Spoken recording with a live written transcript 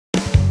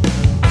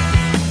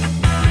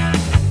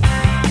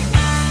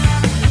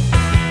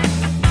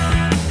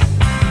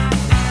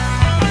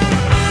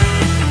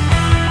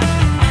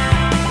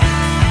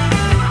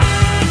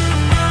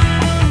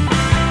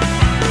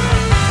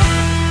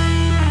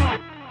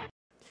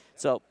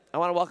So I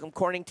want to welcome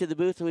Corning to the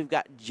booth. We've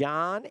got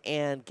John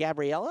and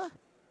Gabriella.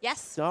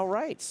 Yes. All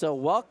right. So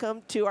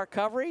welcome to our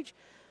coverage.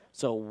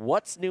 So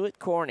what's new at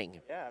Corning?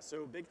 Yeah,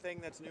 so big thing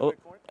that's new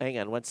at Corning. Hang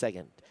on 1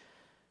 second.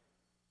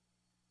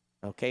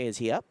 Okay, is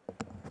he up?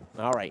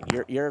 All right,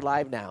 you're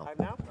live now. Live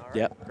now? All right,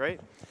 Yep.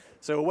 Great.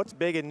 So what's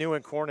big and new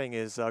at Corning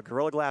is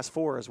Gorilla Glass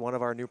 4 is one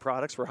of our new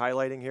products we're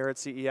highlighting here at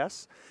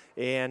CES.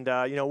 And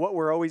you know, what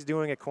we're always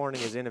doing at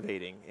Corning is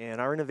innovating. And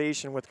our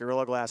innovation with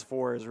Gorilla Glass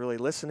 4 is really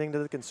listening to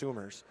the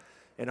consumers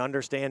and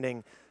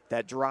understanding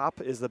that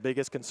drop is the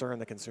biggest concern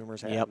the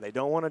consumers have. Yep. They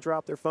don't want to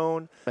drop their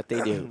phone. But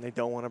they do. They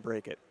don't want to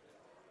break it.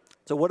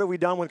 So what have we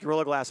done with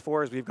Gorilla Glass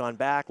 4 is we've gone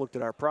back, looked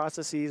at our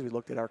processes, we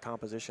looked at our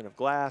composition of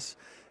glass,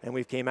 and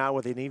we've came out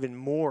with an even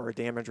more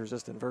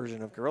damage-resistant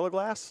version of Gorilla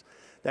Glass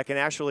that can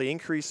actually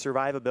increase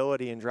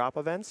survivability in drop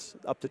events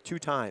up to 2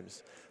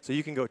 times. So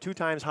you can go 2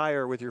 times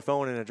higher with your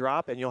phone in a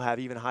drop, and you'll have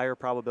even higher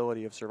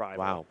probability of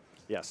survival. Wow.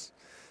 Yes.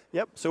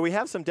 Yep. So we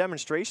have some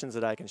demonstrations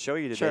that I can show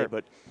you today, Sure.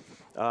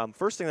 but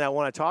first thing that I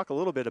want to talk a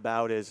little bit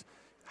about is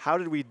how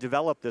did we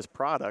develop this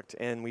product,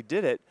 and we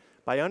did it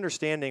by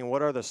understanding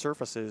what are the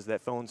surfaces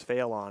that phones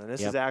fail on. And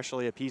this is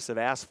actually a piece of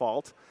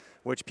asphalt,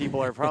 which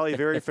people are probably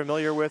very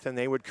familiar with, and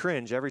they would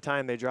cringe every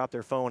time they drop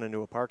their phone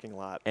into a parking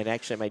lot. And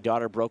actually, my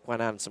daughter broke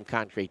one on some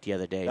concrete the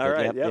other day. All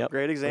right, yep,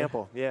 great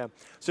example, yeah.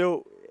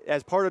 So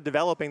as part of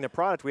developing the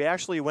product, we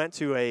actually went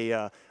to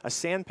a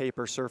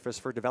sandpaper surface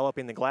for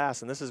developing the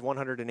glass, and this is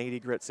 180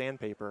 grit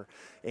sandpaper,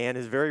 and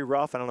is very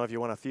rough. I don't know if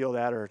you want to feel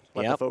that or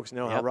let the folks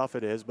know how rough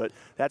it is, but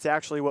that's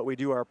actually what we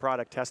do our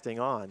product testing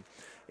on.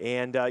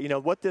 And you know,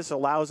 what this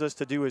allows us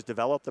to do is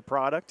develop the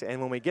product,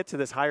 and when we get to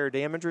this higher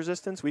damage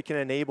resistance, we can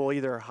enable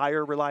either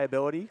higher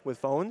reliability with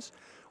phones,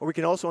 or we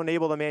can also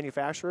enable the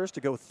manufacturers to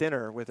go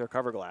thinner with their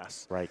cover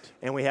glass. Right.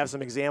 And we have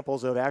some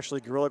examples of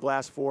actually Gorilla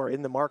Glass 4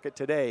 in the market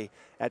today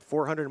at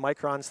 400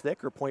 microns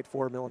thick or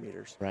 0.4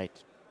 millimeters. Right.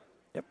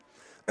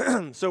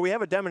 Yep. So we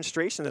have a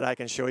demonstration that I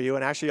can show you,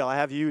 and actually I'll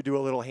have you do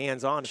a little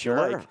hands-on if you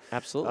like.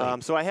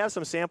 Absolutely. So I have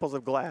some samples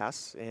of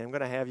glass, and I'm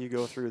going to have you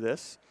go through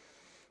this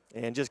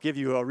and just give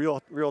you a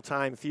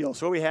real-time feel.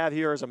 So what we have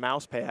here is a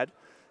mouse pad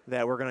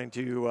that we're going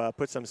to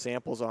put some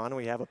samples on.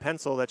 We have a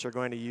pencil that you're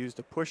going to use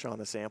to push on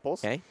the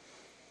samples. Okay.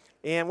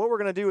 And what we're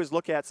going to do is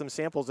look at some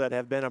samples that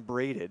have been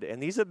abraded. And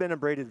these have been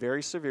abraded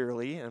very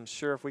severely. I'm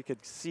sure if we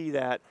could see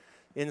that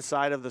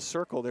inside of the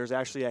circle, there's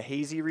actually a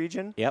hazy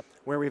region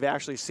where we've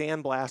actually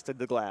sandblasted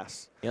the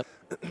glass. Yep.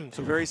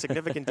 So very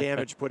significant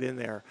damage put in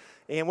there.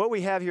 And what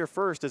we have here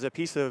first is a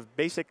piece of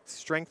basic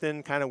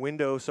strengthened kind of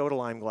window soda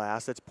lime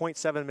glass that's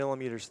 0.7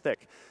 millimeters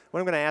thick. What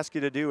I'm going to ask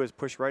you to do is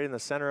push right in the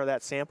center of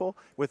that sample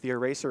with the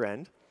eraser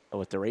end. Oh,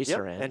 with the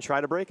eraser end. And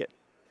try to break it.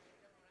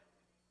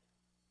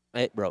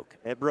 It broke.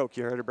 It broke.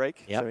 You heard it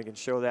break? Yep. So we can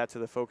show that to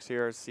the folks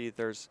here. See if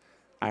there's,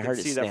 I heard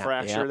it see snap. that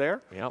fracture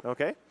there? Yep.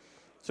 Okay.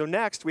 So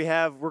next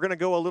we're going to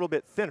go a little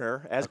bit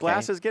thinner. As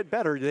glasses get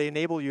better, they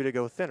enable you to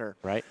go thinner.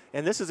 Right.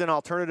 And this is an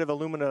alternative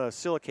alumina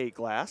silicate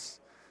glass.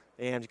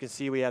 And you can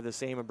see we have the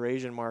same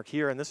abrasion mark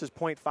here. And this is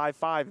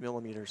 0.55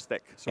 millimeters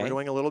thick. So we're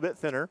going a little bit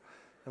thinner.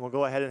 And we'll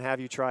go ahead and have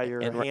you try your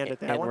hand at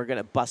that one. And we're going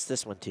to bust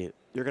this one too.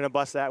 You're going to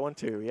bust that one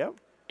too, yep.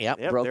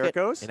 Yep, broke there it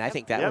goes. And I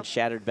think that one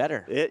shattered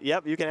better.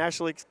 Yep, you can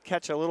actually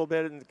catch a little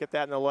bit and get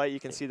that in the light. You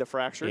can see the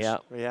fractures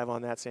we have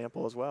on that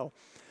sample as well.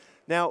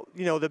 Now,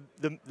 you know,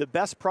 the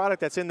best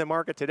product that's in the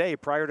market today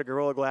prior to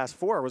Gorilla Glass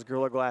 4 was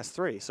Gorilla Glass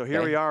 3. So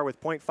here we are with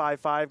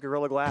 0.55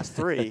 Gorilla Glass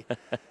 3.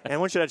 And I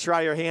want you to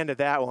try your hand at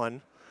that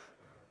one.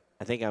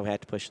 I think I would have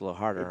to push a little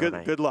harder.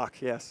 Good luck,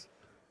 yes.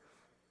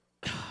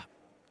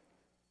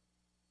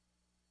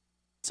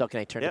 So can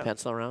I turn the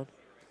pencil around?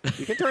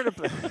 You can turn it.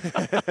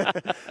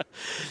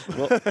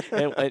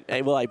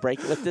 Will I break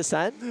it with this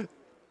end?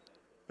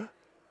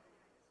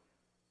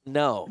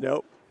 No.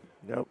 Nope.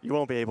 You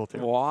won't be able to.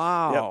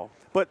 Wow.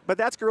 Yep. But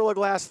that's Gorilla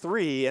Glass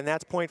 3, and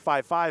that's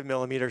 0.55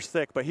 millimeters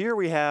thick. But here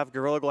we have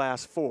Gorilla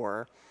Glass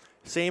 4.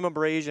 Same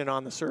abrasion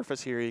on the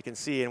surface here you can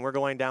see, and we're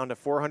going down to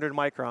 400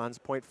 microns,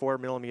 0.4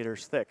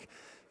 millimeters thick.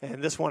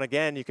 And this one,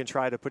 again, you can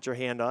try to put your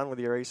hand on with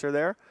the eraser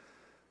there.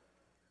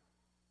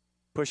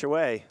 Push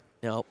away.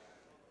 Nope.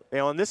 You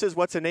know, and this is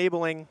what's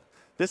enabling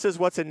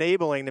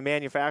the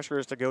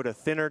manufacturers to go to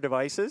thinner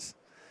devices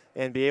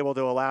and be able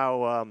to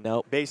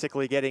allow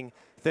basically getting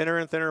thinner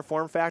and thinner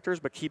form factors,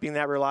 but keeping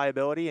that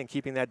reliability and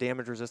keeping that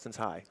damage resistance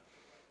high.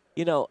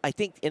 You know, I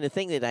think, and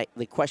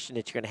the question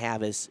that you're going to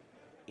have is,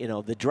 you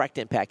know, the direct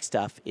impact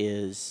stuff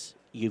is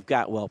you've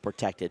got well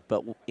protected,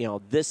 but you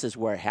know, this is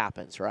where it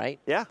happens, right?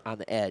 Yeah. On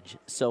the edge.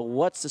 So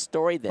what's the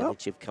story then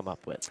that you've come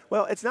up with?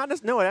 Well, it's not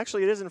just, no,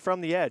 actually it isn't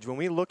from the edge. When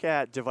we look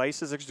at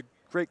devices, it's a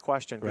great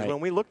question, because when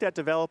we looked at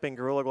developing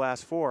Gorilla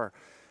Glass 4,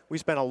 we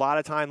spent a lot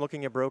of time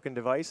looking at broken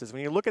devices.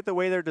 When you look at the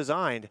way they're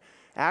designed,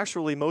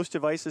 actually most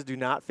devices do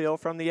not fail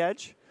from the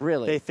edge.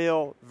 Really? They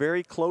fail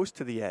very close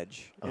to the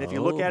edge. And if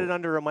you look at it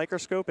under a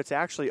microscope, it's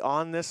actually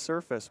on this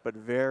surface, but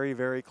very,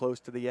 very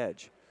close to the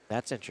edge.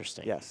 That's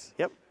interesting. Yes.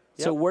 Yep.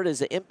 So where does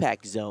the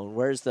impact zone?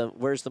 Where's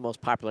the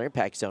most popular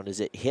impact zone? Is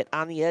it hit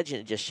on the edge and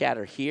it just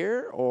shatter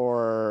here,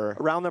 or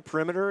around the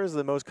perimeter is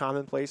the most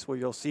common place where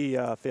you'll see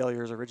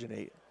failures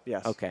originate?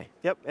 Yes. Okay.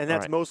 Yep, and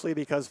that's mostly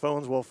because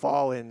phones will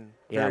fall in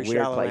very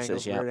weird shallow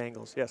places, angles, weird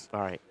angles. Yes.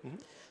 All right.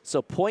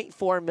 So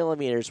 0.4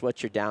 millimeters,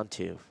 what you're down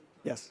to?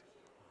 Yes.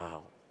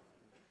 Wow.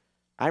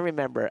 I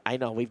remember, I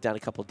know we've done a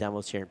couple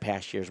demos here in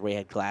past years where we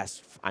had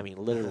glass, I mean,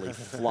 literally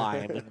fly.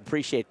 I mean,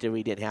 appreciate that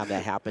we didn't have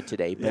that happen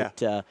today.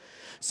 But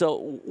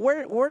so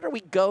where do we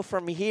go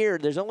from here?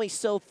 There's only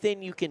so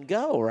thin you can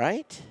go,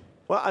 right?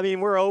 Well, I mean,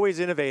 we're always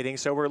innovating,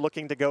 so we're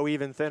looking to go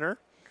even thinner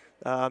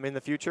in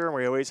the future. And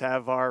we always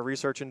have our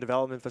research and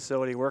development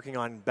facility working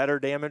on better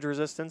damage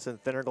resistance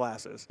and thinner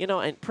glasses. You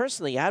know, and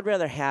personally, I'd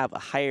rather have a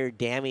higher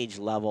damage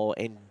level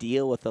and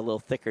deal with a little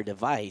thicker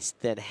device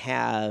than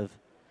have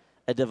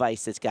a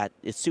device that's got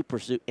it's super.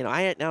 You know,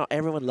 I know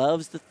everyone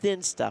loves the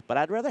thin stuff, but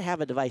I'd rather have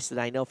a device that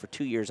I know for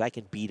 2 years I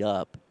can beat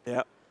up.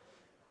 Yep.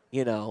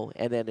 You know,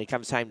 and then it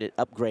comes time to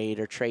upgrade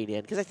or trade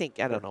in, because I think,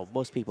 I don't know,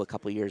 most people a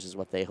couple of years is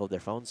what they hold their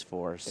phones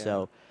for.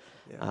 So,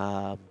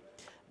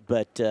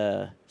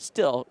 but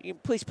still,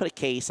 please put a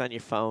case on your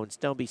phones.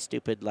 Don't be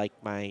stupid like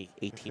my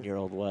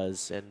 18-year-old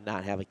was and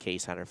not have a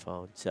case on her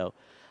phone. So,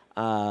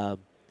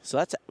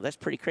 so that's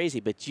pretty crazy.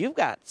 But you've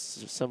got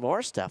some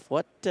more stuff.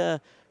 What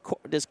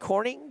does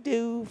Corning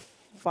do?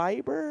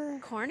 Fiber?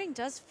 Corning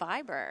does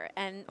fiber,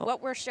 and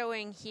what we're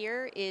showing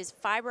here is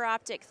fiber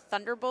optic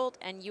Thunderbolt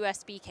and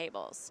USB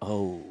cables.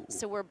 Oh.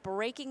 So we're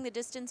breaking the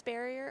distance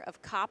barrier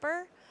of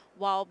copper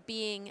while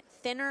being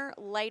thinner,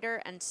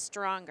 lighter, and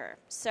stronger.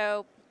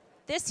 So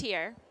this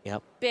here,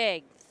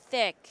 big,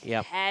 thick,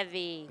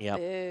 heavy,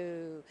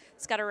 boo.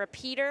 It's got a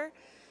repeater.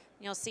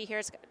 You'll see here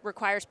it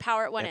requires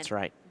power at one end. That's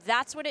right.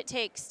 That's what it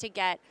takes to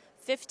get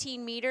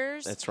 15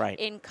 meters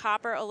in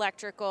copper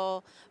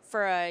electrical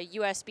for a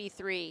USB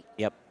 3.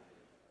 Yep.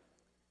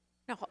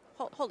 No,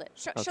 hold it.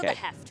 Show the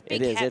heft.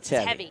 Big heft. It's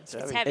heavy.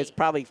 It's heavy. It's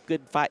probably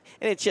good and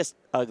it's just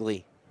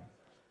ugly.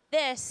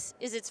 This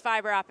is its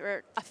fiber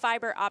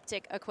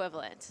optic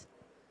equivalent.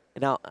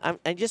 Now,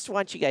 I just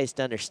want you guys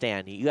to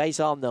understand, you guys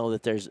all know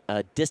that there's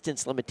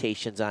distance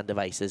limitations on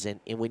devices, and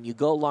when you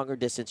go longer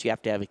distance, you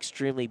have to have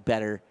extremely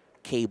better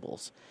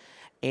cables.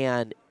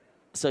 And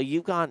so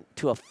you've gone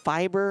to a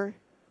fiber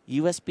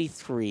USB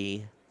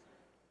 3.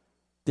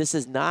 This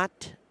is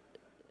not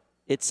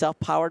itself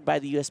powered by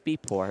the USB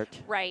port.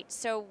 Right.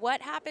 So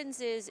what happens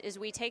is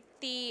we take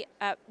the,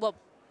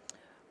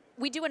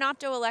 we do an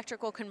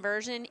optoelectrical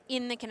conversion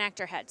in the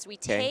connector heads. We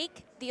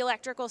take the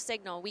electrical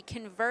signal, we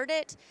convert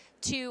it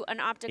to an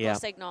optical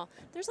signal.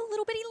 There's a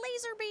little bitty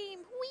laser beam.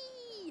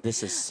 Whee!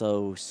 This is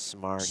so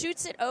smart.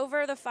 Shoots it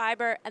over the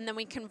fiber, and then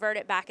we convert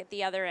it back at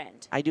the other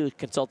end. I do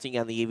consulting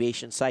on the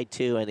aviation side,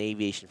 too, and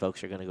aviation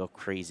folks are going to go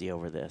crazy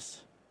over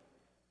this.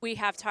 We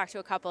have talked to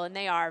a couple, and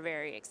they are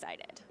very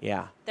excited.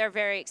 Yeah. They're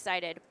very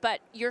excited.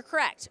 But you're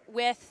correct.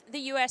 With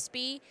the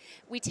USB,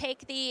 we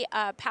take the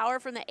power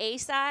from the A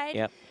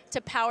side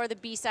to power the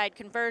B side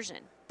conversion.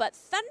 But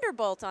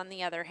Thunderbolt, on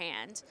the other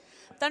hand,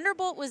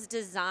 Thunderbolt was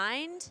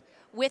designed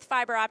with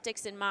fiber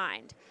optics in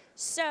mind.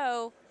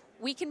 So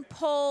we can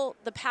pull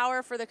the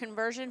power for the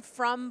conversion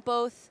from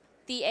both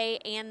the A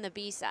and the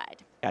B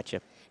side.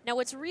 Gotcha. Now,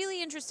 what's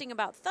really interesting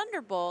about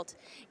Thunderbolt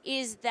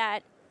is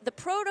that the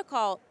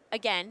protocol,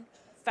 again,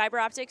 fiber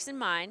optics in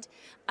mind,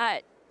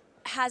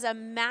 has a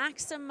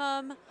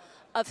maximum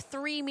of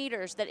 3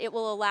 meters that it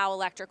will allow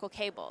electrical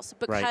cables,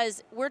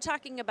 because we're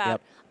talking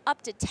about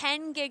up to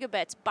 10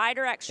 gigabits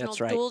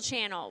bidirectional dual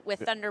channel with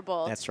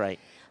Thunderbolt. That's right.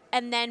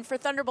 And then for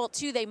Thunderbolt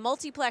 2, they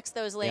multiplex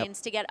those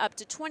lanes to get up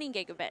to 20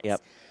 gigabits.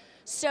 Yep.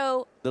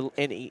 So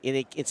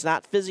it's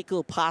not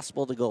physically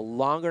possible to go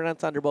longer on a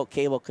Thunderbolt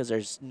cable because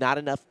there's not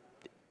enough.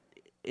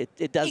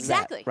 It does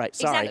that. Right,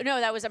 sorry. Exactly. No,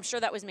 I'm sure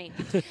that was me.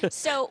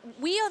 So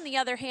we, on the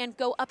other hand,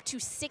 go up to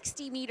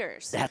 60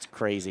 meters. That's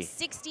crazy.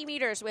 60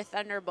 meters with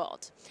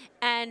Thunderbolt.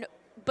 And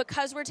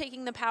because we're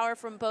taking the power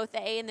from both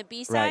the A and the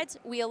B sides,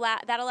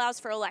 that allows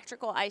for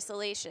electrical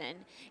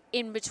isolation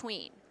in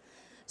between.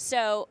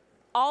 So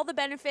all the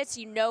benefits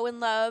you know and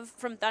love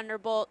from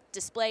Thunderbolt,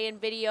 display and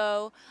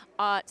video,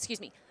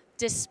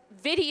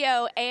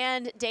 video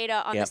and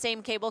data on the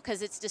same cable,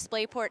 because it's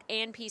DisplayPort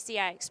and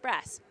PCI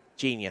Express.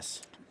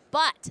 Genius.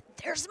 But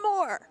there's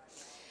more.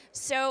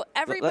 So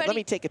everybody... Let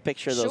me take a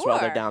picture of those while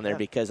they're down there,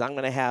 because I'm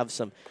going to have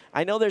some...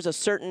 I know there's a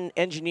certain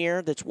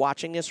engineer that's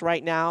watching this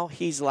right now.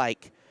 He's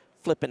like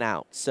flipping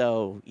out.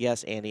 So,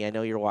 yes, Andy, I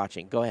know you're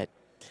watching. Go ahead.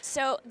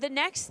 So the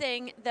next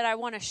thing that I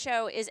want to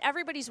show is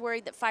everybody's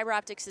worried that fiber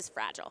optics is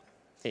fragile.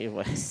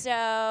 Anyway.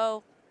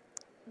 So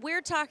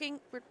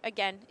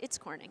again, it's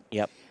Corning.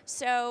 Yep.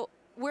 So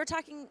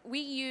we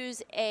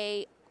use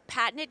a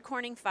patented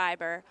Corning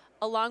fiber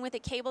along with a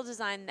cable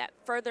design that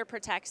further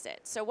protects it.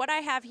 So what I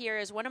have here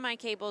is one of my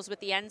cables with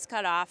the ends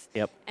cut off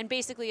and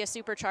basically a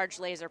supercharged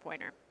laser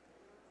pointer.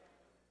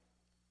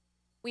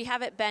 We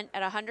have it bent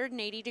at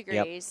 180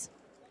 degrees.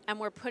 and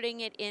we're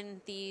putting it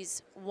in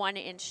these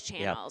 1-inch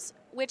channels,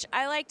 which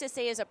I like to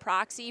say is a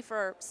proxy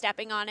for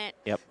stepping on it,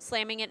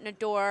 slamming it in a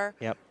door,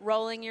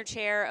 rolling your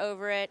chair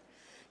over it,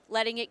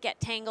 letting it get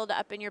tangled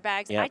up in your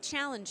bags. I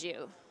challenge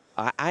you.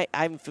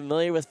 I'm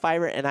familiar with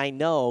fiber, and I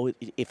know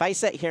if I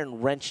sat here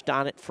and wrenched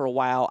on it for a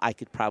while, I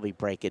could probably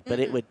break it, but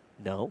it would,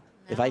 no.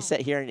 If I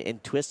sat here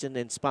and twisted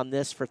and spun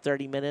this for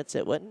 30 minutes,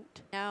 it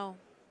wouldn't? No.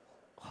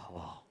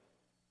 Oh.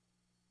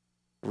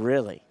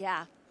 Really?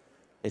 Yeah.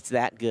 It's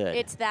that good.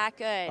 It's that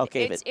good.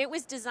 Okay, it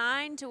was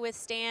designed to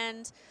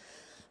withstand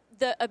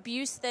the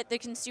abuse that the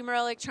consumer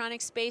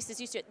electronics space is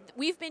used to.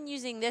 We've been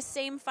using this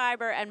same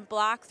fiber and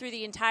block through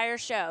the entire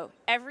show.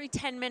 Every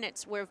 10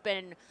 minutes we've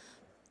been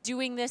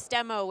doing this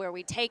demo where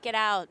we take it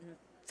out and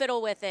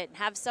fiddle with it and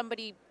have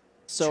somebody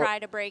try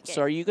to break it.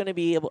 So are you going to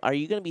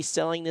be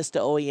selling this to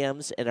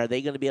OEMs, and are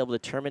they going to be able to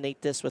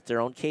terminate this with their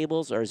own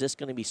cables, or is this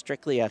going to be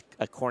strictly a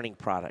Corning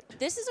product?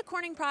 This is a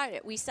Corning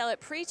product. We sell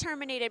it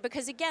pre-terminated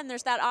because, again,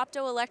 there's that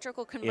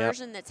optoelectrical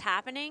conversion that's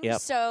happening.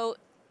 So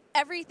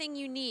everything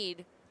you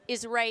need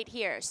is right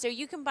here. So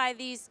you can buy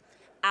these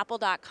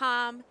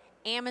Apple.com,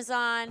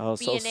 Amazon,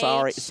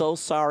 B&H. So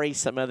sorry,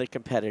 some other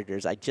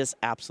competitors. I just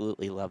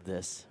absolutely love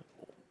this.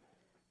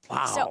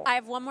 Wow. So I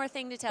have one more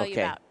thing to tell you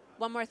about.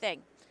 One more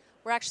thing.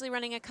 We're actually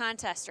running a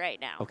contest right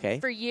now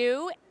for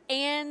you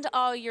and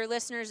all your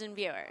listeners and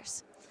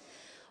viewers.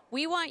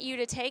 We want you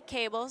to take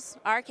cables,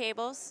 our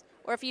cables,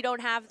 or if you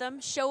don't have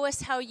them, show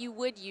us how you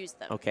would use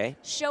them.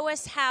 Show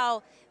us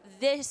how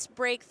this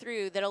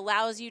breakthrough that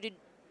allows you to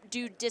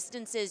do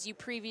distances you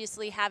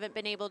previously haven't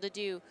been able to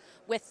do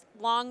with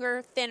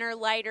longer, thinner,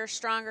 lighter,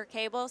 stronger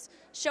cables.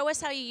 Show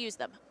us how you use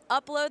them.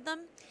 Upload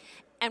them.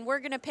 And we're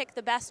going to pick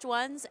the best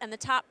ones, and the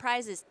top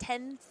prize is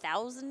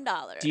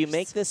 $10,000. Do you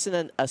make this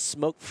in a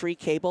smoke-free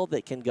cable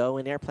that can go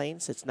in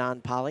airplanes? It's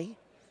non-poly?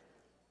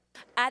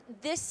 At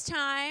this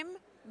time,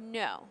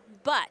 no.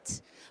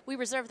 But we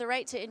reserve the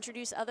right to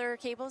introduce other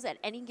cables at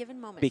any given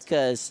moment.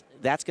 Because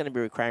that's going to be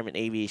a requirement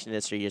in the aviation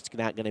industry. It's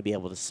not going to be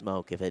able to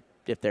smoke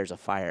if there's a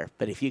fire.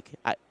 But if you,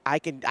 I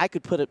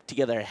could put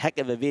together a heck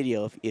of a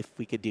video if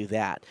we could do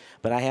that.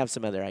 But I have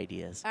some other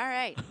ideas. All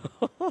right.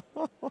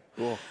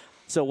 Cool.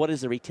 So what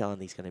is the retail on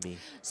these going to be?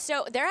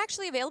 So they're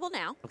actually available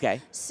now. Okay.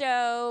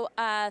 So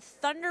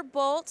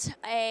Thunderbolt,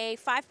 a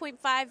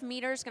 5.5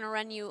 meter is going to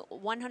run you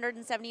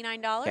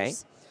 $179. Okay.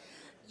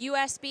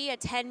 USB, a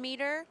 10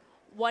 meter,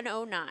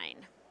 $109.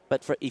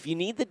 But if you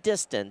need the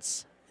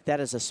distance,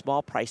 that is a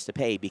small price to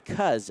pay,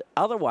 because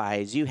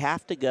otherwise you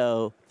have to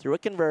go through a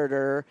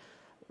converter,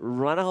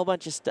 run a whole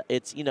bunch of stuff.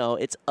 It's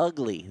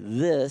ugly.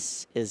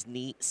 This is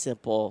neat,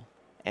 simple,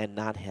 and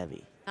not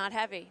heavy. Not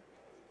heavy.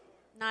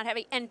 Not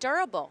heavy and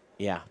durable.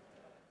 Yeah.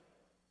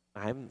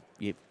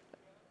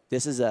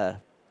 This is did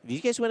you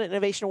guys win an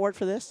innovation award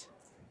for this?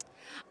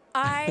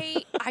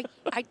 I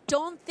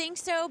don't think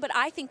so, but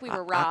I think we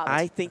were robbed.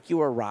 I think you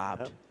were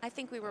robbed. I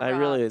think we were robbed. I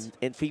really,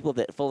 and people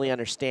that fully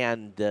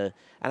understand and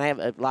I have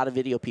a lot of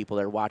video people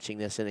that are watching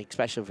this, and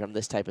especially from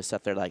this type of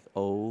stuff, they're like,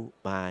 oh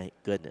my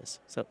goodness.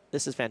 So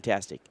this is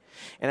fantastic.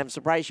 And I'm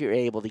surprised you're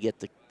able to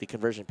get the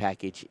conversion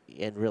package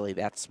in really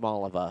that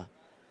small of a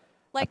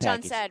Like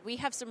John said, we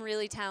have some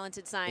really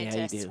talented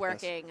scientists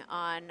working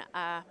on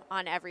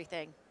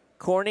everything.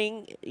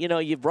 Corning,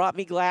 you brought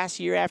me glass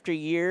year after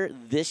year.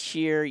 This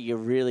year, you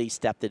really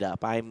stepped it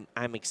up. I'm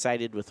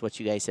excited with what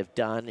you guys have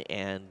done,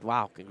 and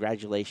wow,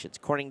 congratulations.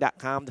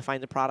 Corning.com to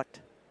find the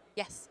product?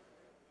 Yes.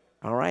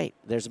 All right.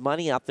 There's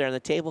money out there on the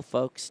table,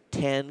 folks.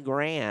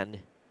 $10,000.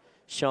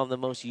 Show them the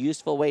most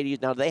useful way to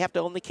use. Now, do they have to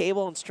own the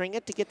cable and string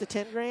it to get the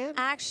 $10,000?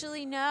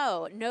 Actually,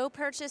 no. No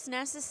purchase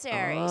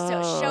necessary.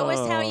 So show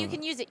us how you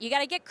can use it. You got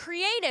to get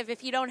creative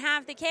if you don't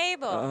have the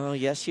cable. Oh,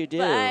 yes, you do.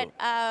 But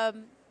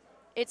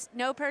it's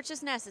no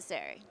purchase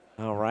necessary.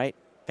 All right.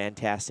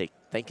 Fantastic.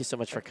 Thank you so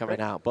much for coming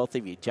out, both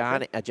of you.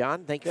 John,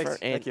 thank you.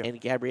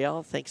 And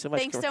Gabrielle, thanks so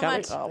much for coming.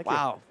 Thanks so Oh, much.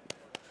 wow.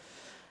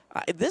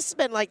 This has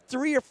been like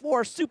 3 or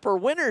 4 super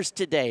winners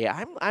today.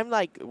 I'm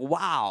like,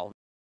 wow.